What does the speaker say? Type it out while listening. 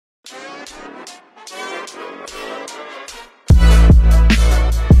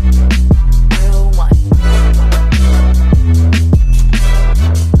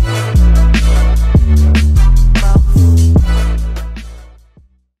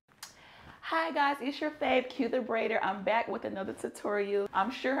Hi guys, it's your fave QTheBraider. I'm back with another tutorial. I'm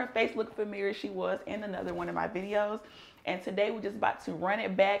sure her face looked familiar. She was in another one of my videos. And today we're just about to run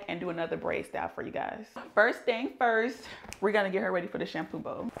it back and do another braid style for you guys. First thing first, we're gonna get her ready for the shampoo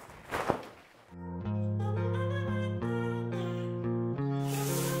bowl.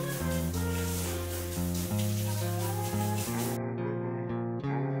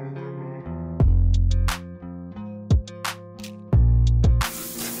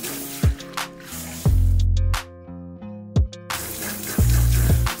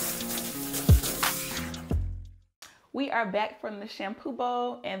 We are back from the shampoo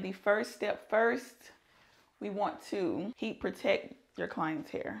bowl, and the first step first, we want to heat protect your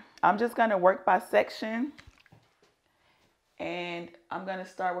client's hair. I'm just gonna work by section, and I'm gonna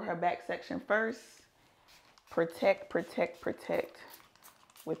start with her back section first. Protect, protect, protect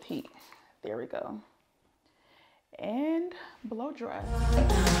with heat. There we go. And blow dry.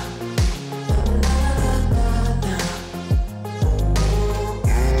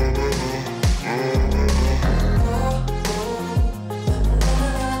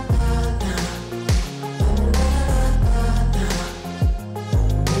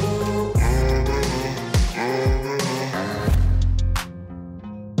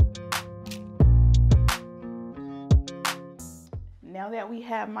 Now that we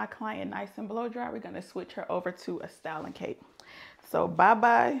have my client nice and blow dry, we're gonna switch her over to a styling cape. So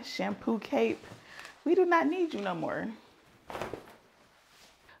bye-bye shampoo cape. We do not need you no more.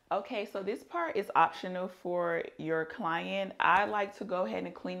 Okay, so this part is optional for your client. I like to go ahead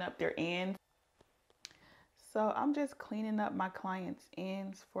and clean up their ends. So I'm just cleaning up my client's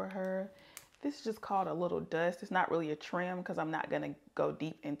ends for her. This is just called a little dust. It's not really a trim because I'm not gonna go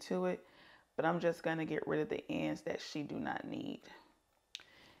deep into it, but I'm just gonna get rid of the ends that she do not need.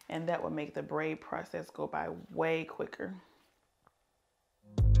 And that will make the braid process go by way quicker.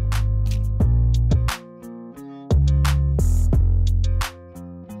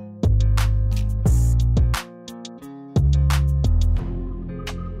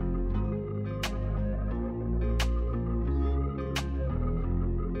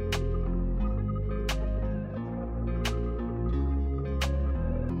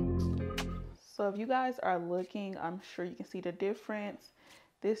 So if you guys are looking, I'm sure you can see the difference.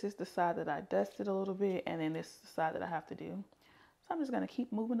 This is the side that I dusted a little bit, and then this is the side that I have to do. So I'm just gonna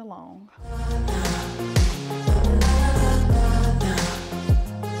keep moving along.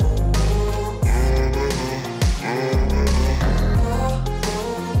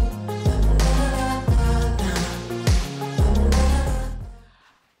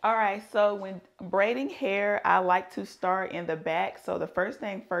 All right, so when braiding hair, I like to start in the back. So the first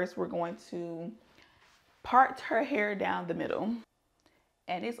thing first, we're going to part her hair down the middle.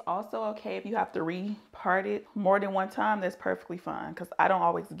 And it's also okay if you have to re-part it more than one time. That's perfectly fine because I don't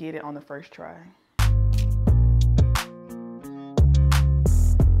always get it on the first try.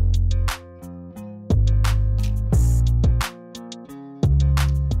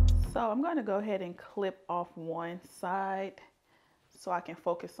 So I'm going to go ahead and clip off one side so I can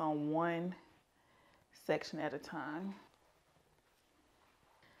focus on one section at a time.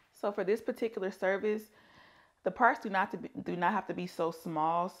 So for this particular service, the parts do not have to be so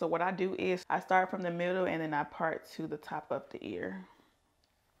small. So what I do is I start from the middle and then I part to the top of the ear.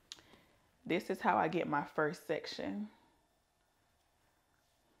 This is how I get my first section.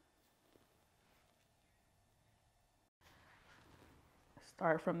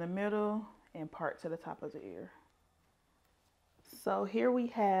 Start from the middle and part to the top of the ear. So here we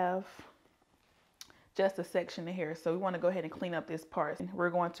have just a section of hair. So we want to go ahead and clean up this part. We're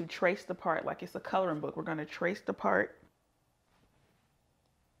going to trace the part like it's a coloring book. We're going to trace the part.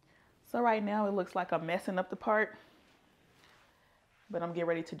 So right now it looks like I'm messing up the part, but I'm getting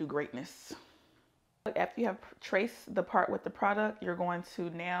ready to do greatness. After you have traced the part with the product, you're going to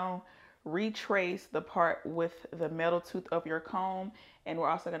now retrace the part with the metal tooth of your comb, and we're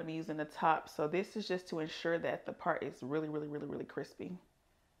also going to be using the top. So this is just to ensure that the part is really crispy.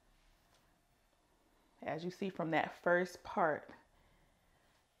 As you see from that first part,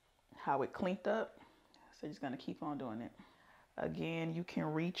 how it cleaned up. So you're just gonna keep on doing it. Again, you can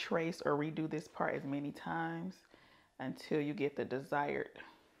retrace or redo this part as many times until you get the desired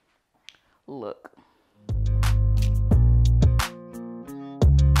look.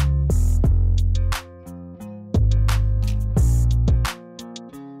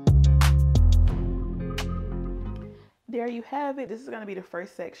 There you have it. This is going to be the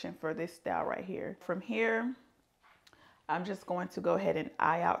first section for this style right here. From here, I'm just going to go ahead and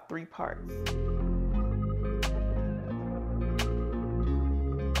eye out 3 parts.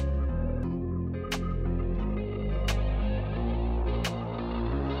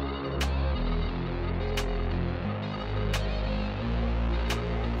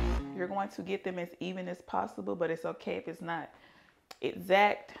 You're going to get them as even as possible, but it's okay if it's not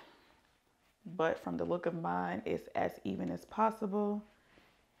exact. But from the look of mine, it's as even as possible.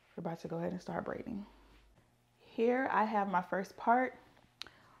 We're about to go ahead and start braiding. Here I have my first part.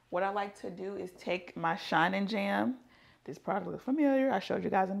 What I like to do is take my Shine and Jam. This product looks familiar. I showed you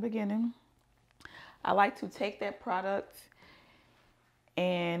guys in the beginning. I like to take that product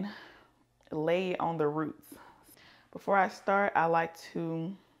and lay it on the roots. Before I start, I like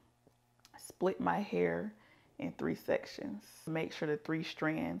to split my hair in 3 sections. Make sure the 3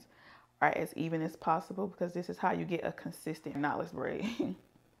 strands are as even as possible, because this is how you get a consistent knotless braid.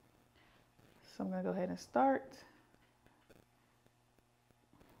 So I'm gonna go ahead and start.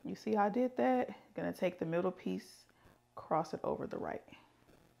 You see how I did that? I'm gonna take the middle piece, cross it over the right.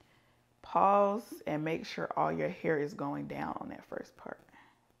 Pause and make sure all your hair is going down on that first part.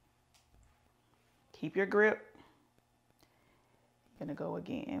 Keep your grip. Gonna go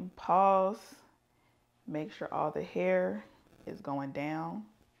again. Pause. Make sure all the hair is going down.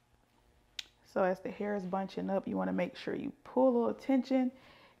 So as the hair is bunching up, you want to make sure you pull a little tension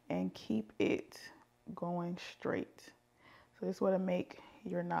and keep it going straight. So this is what will make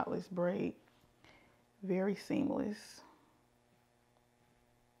your knotless braid very seamless.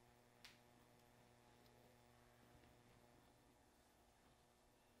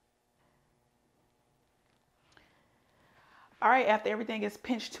 All right, after everything is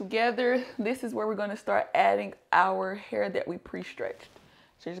pinched together, this is where we're going to start adding our hair that we pre-stretched.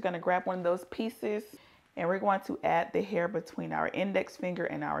 So you're just going to grab one of those pieces and we're going to add the hair between our index finger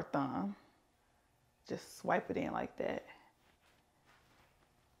and our thumb. Just swipe it in like that.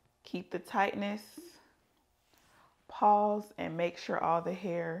 Keep the tightness. Pause and make sure all the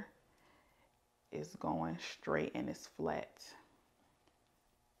hair is going straight and is flat.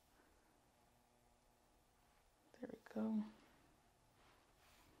 There we go.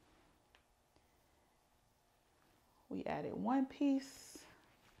 We added one piece.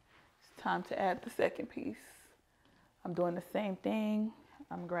 It's time to add the second piece. I'm doing the same thing.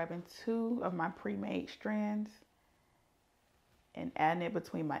 I'm grabbing 2 of my pre-made strands and adding it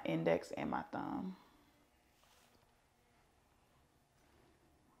between my index and my thumb.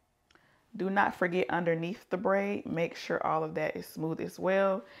 Do not forget underneath the braid, make sure all of that is smooth as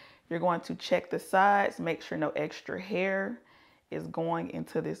well. You're going to check the sides, make sure no extra hair is going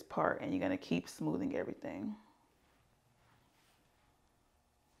into this part, and you're going to keep smoothing everything.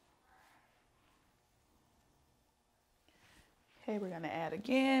 Okay, we're going to add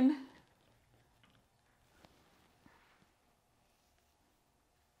again.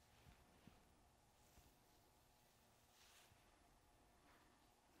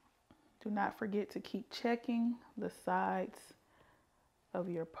 Do not forget to keep checking the sides of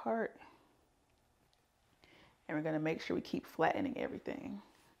your part. And we're going to make sure we keep flattening everything.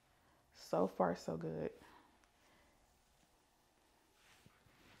 So far, so good.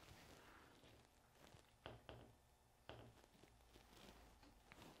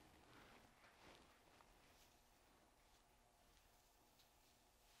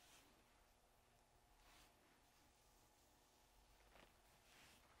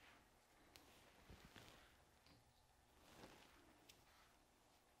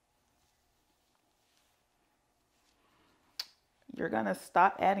 You're gonna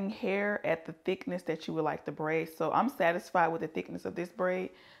stop adding hair at the thickness that you would like the braid. So I'm satisfied with the thickness of this braid,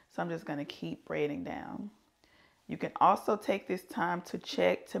 so I'm just gonna keep braiding down. You can also take this time to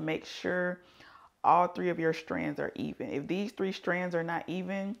check to make sure all 3 of your strands are even. If these 3 strands are not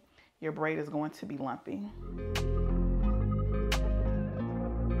even, your braid is going to be lumpy.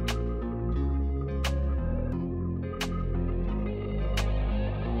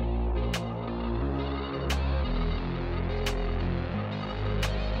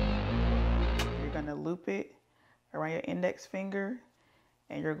 Loop it around your index finger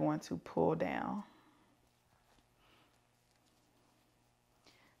and you're going to pull down.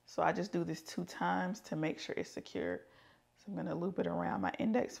 So I just do this 2 times to make sure it's secure. So I'm going to loop it around my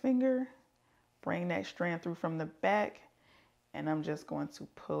index finger, bring that strand through from the back, and I'm just going to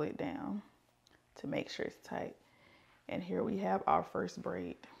pull it down to make sure it's tight. And here we have our first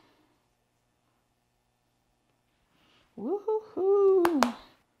braid. Woo-hoo-hoo!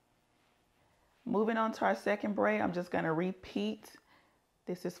 Moving on to our second braid, I'm just going to repeat.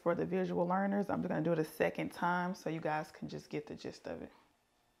 This is for the visual learners. I'm just going to do it a second time so you guys can just get the gist of it.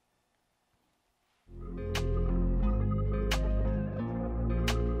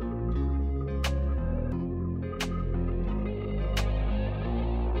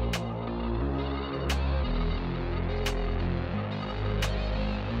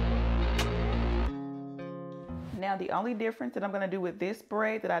 Now the only difference that I'm going to do with this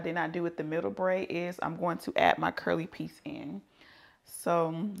braid that I did not do with the middle braid is I'm going to add my curly piece in.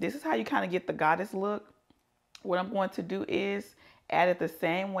 So this is how you kind of get the goddess look. What I'm going to do is add it the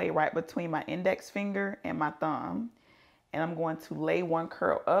same way right between my index finger and my thumb. And I'm going to lay one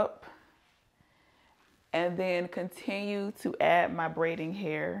curl up and then continue to add my braiding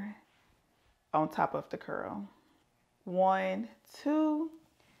hair on top of the curl. 1, 2,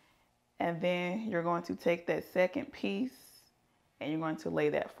 and then you're going to take that second piece and you're going to lay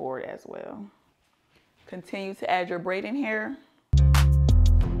that forward as well. Continue to add your braiding hair.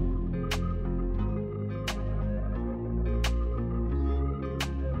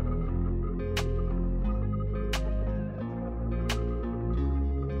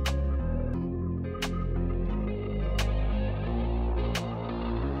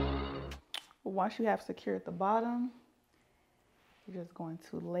 Once you have secured the bottom, you're just going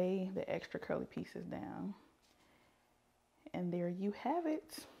to lay the extra curly pieces down. And there you have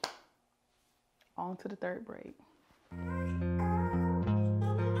it. On to the third braid.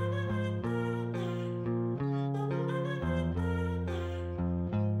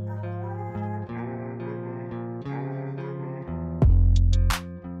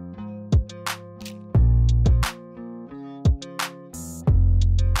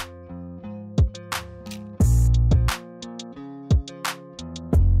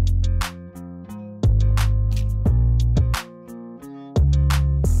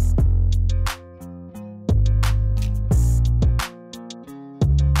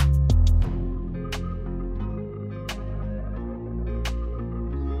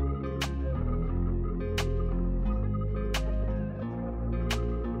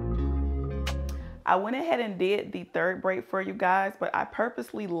 I went ahead and did the third braid for you guys, but I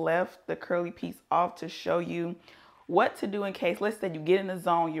purposely left the curly piece off to show you what to do in case, let's say you get in the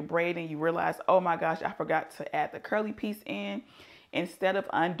zone, you're braiding, you realize, oh my gosh, I forgot to add the curly piece in. Instead of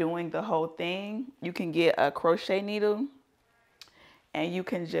undoing the whole thing, you can get a crochet needle and you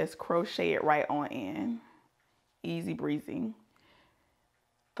can just crochet it right on in. Easy breezy.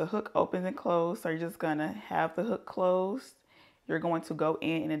 The hook opens and closes, so you're just gonna have the hook closed. You're going to go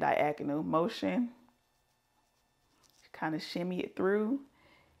in a diagonal motion, kind of shimmy it through,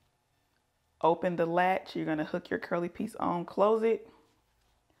 open the latch, you're going to hook your curly piece on, close it,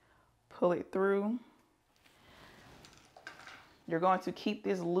 pull it through. You're going to keep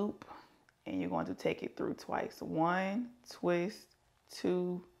this loop and you're going to take it through twice. 1, twist,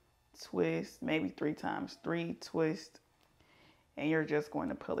 2, twist, maybe 3 times, 3, twist, and you're just going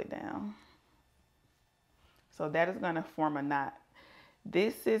to pull it down. So that is going to form a knot.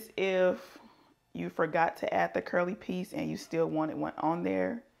 This is if you forgot to add the curly piece and you still wanted one on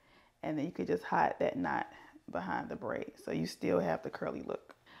there, and then you could just hide that knot behind the braid so you still have the curly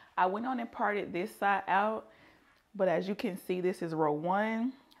look. I went on and parted this side out, but as you can see, this is row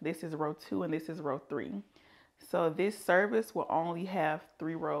 1, this is row 2, and this is row 3. So this service will only have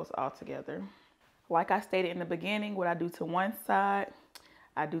 3 rows altogether. Like I stated in the beginning, what I do to one side,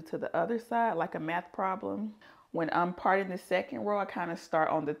 I do to the other side like a math problem. When I'm parting the second row, I kind of start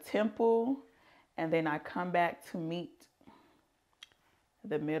on the temple and then I come back to meet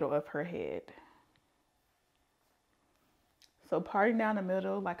the middle of her head. So parting down the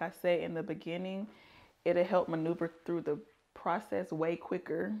middle, like I said in the beginning, it'll help maneuver through the process way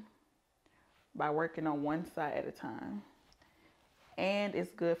quicker by working on one side at a time. And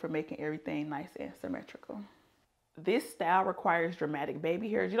it's good for making everything nice and symmetrical. This style requires dramatic baby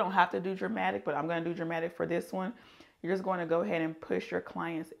hairs. You don't have to do dramatic, but I'm going to do dramatic for this one. You're just going to go ahead and push your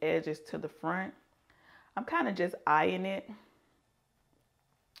client's edges to the front. I'm kind of just eyeing it.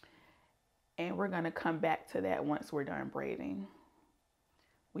 And we're going to come back to that once we're done braiding.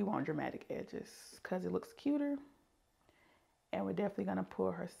 We want dramatic edges because it looks cuter. And we're definitely going to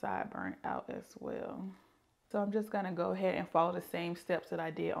pull her sideburn out as well. So I'm just going to go ahead and follow the same steps that I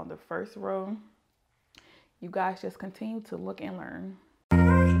did on the first row. You guys just continue to look and learn.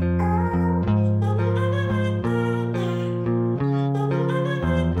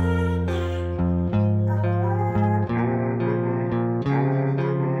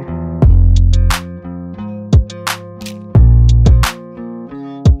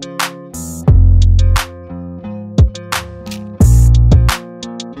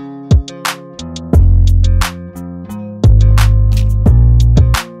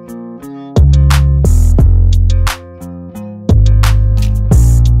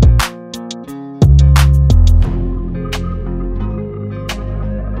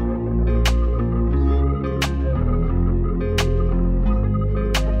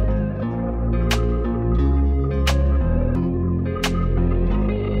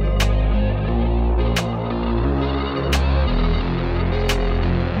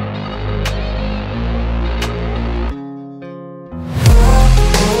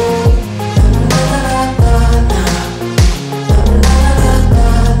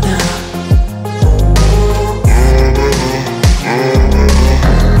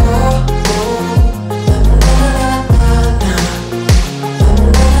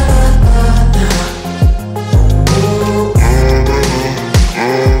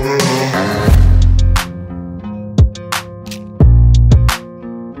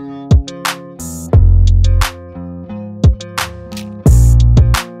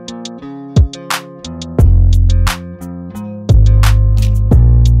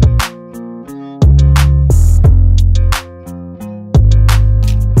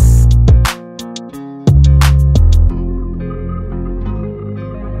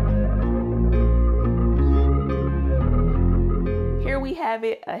 we have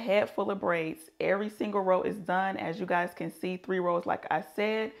it, a head full of braids. Every single row is done. As you guys can see, 3 rows like I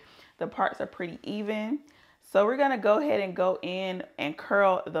said. The parts are pretty even. So we're gonna go ahead and go in and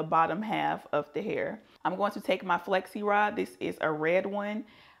curl the bottom half of the hair. I'm going to take my flexi rod. This is a red one.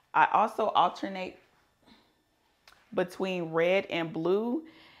 I also alternate between red and blue.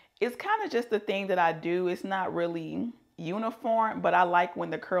 It's kind of just the thing that I do. It's not really uniform, but I like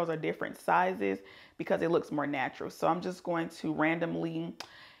when the curls are different sizes because it looks more natural. So I'm just going to randomly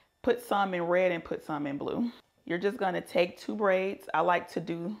put some in red and put some in blue. You're just going to take 2 braids. I like to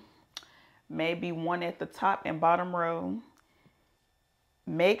do maybe 1 at the top and bottom row.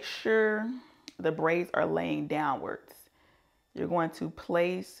 Make sure the braids are laying downwards. You're going to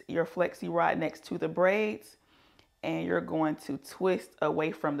place your flexi rod next to the braids and you're going to twist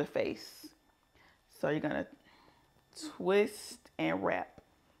away from the face. So you're going to twist and wrap,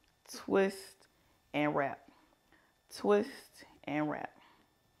 twist and wrap, twist and wrap.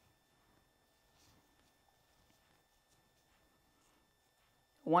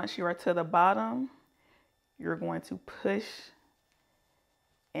 Once you are to the bottom, you're going to push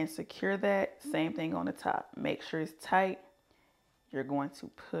and secure that. Same thing on the top. Make sure it's tight. You're going to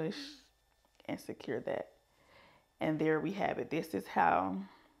push and secure that. And there we have it. This is how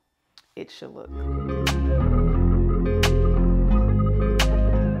it should look.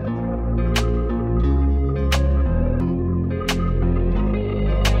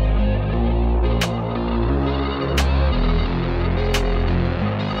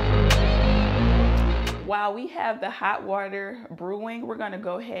 While we have the hot water brewing, we're gonna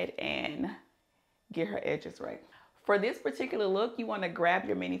go ahead and get her edges right. For this particular look, you wanna grab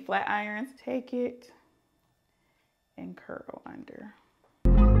your mini flat irons, take it and curl under.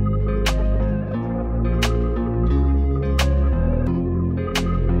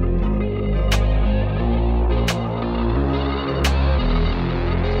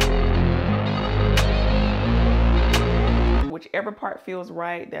 Whichever part feels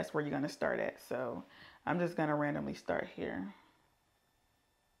right, that's where you're gonna start at. So I'm just gonna randomly start here.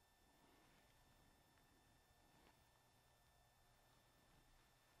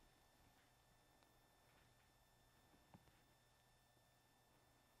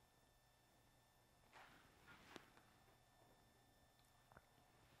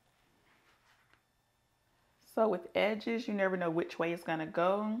 So with edges, you never know which way it's gonna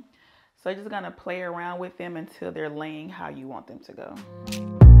go. So you're just gonna play around with them until they're laying how you want them to go.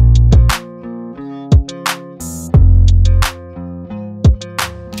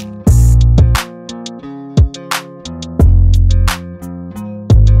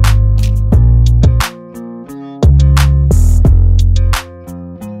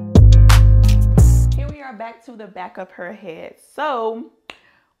 Here we are back to the back of her head. So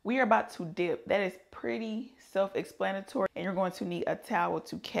we are about to dip. That is pretty self-explanatory. And you're going to need a towel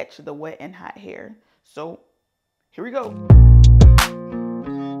to catch the wet and hot hair. So here we go.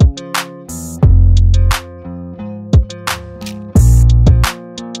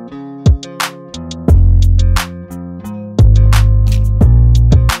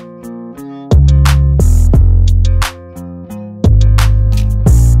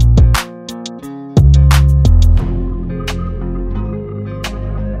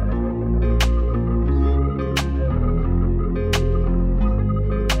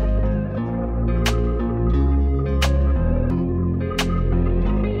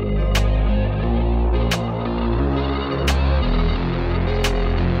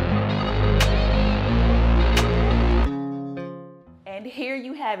 Here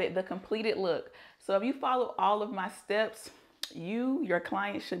you have it, the completed look. So if you follow all of my steps, your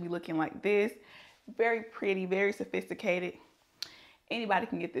client should be looking like this. Very pretty, very sophisticated. Anybody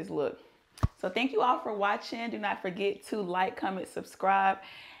can get this look. So thank you all for watching. Do not forget to like, comment, subscribe,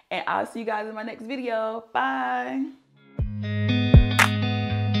 and I'll see you guys in my next video. Bye.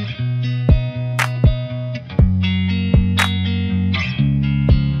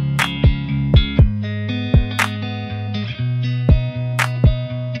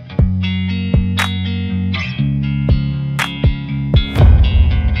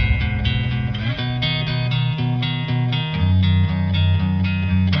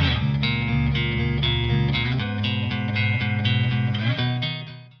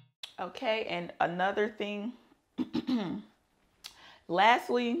 Okay, and another thing,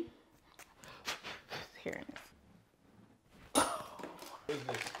 lastly, here it is. What is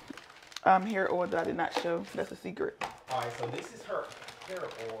this? Hair oil that I did not show. That's a secret. All right, so this is her hair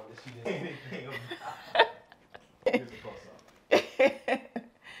oil that she didn't say anything about. Here's a close-up.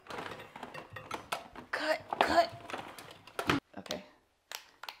 Cut. Okay.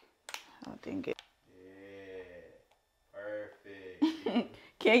 I didn't get. Yeah, perfect.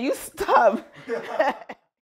 Can you stop?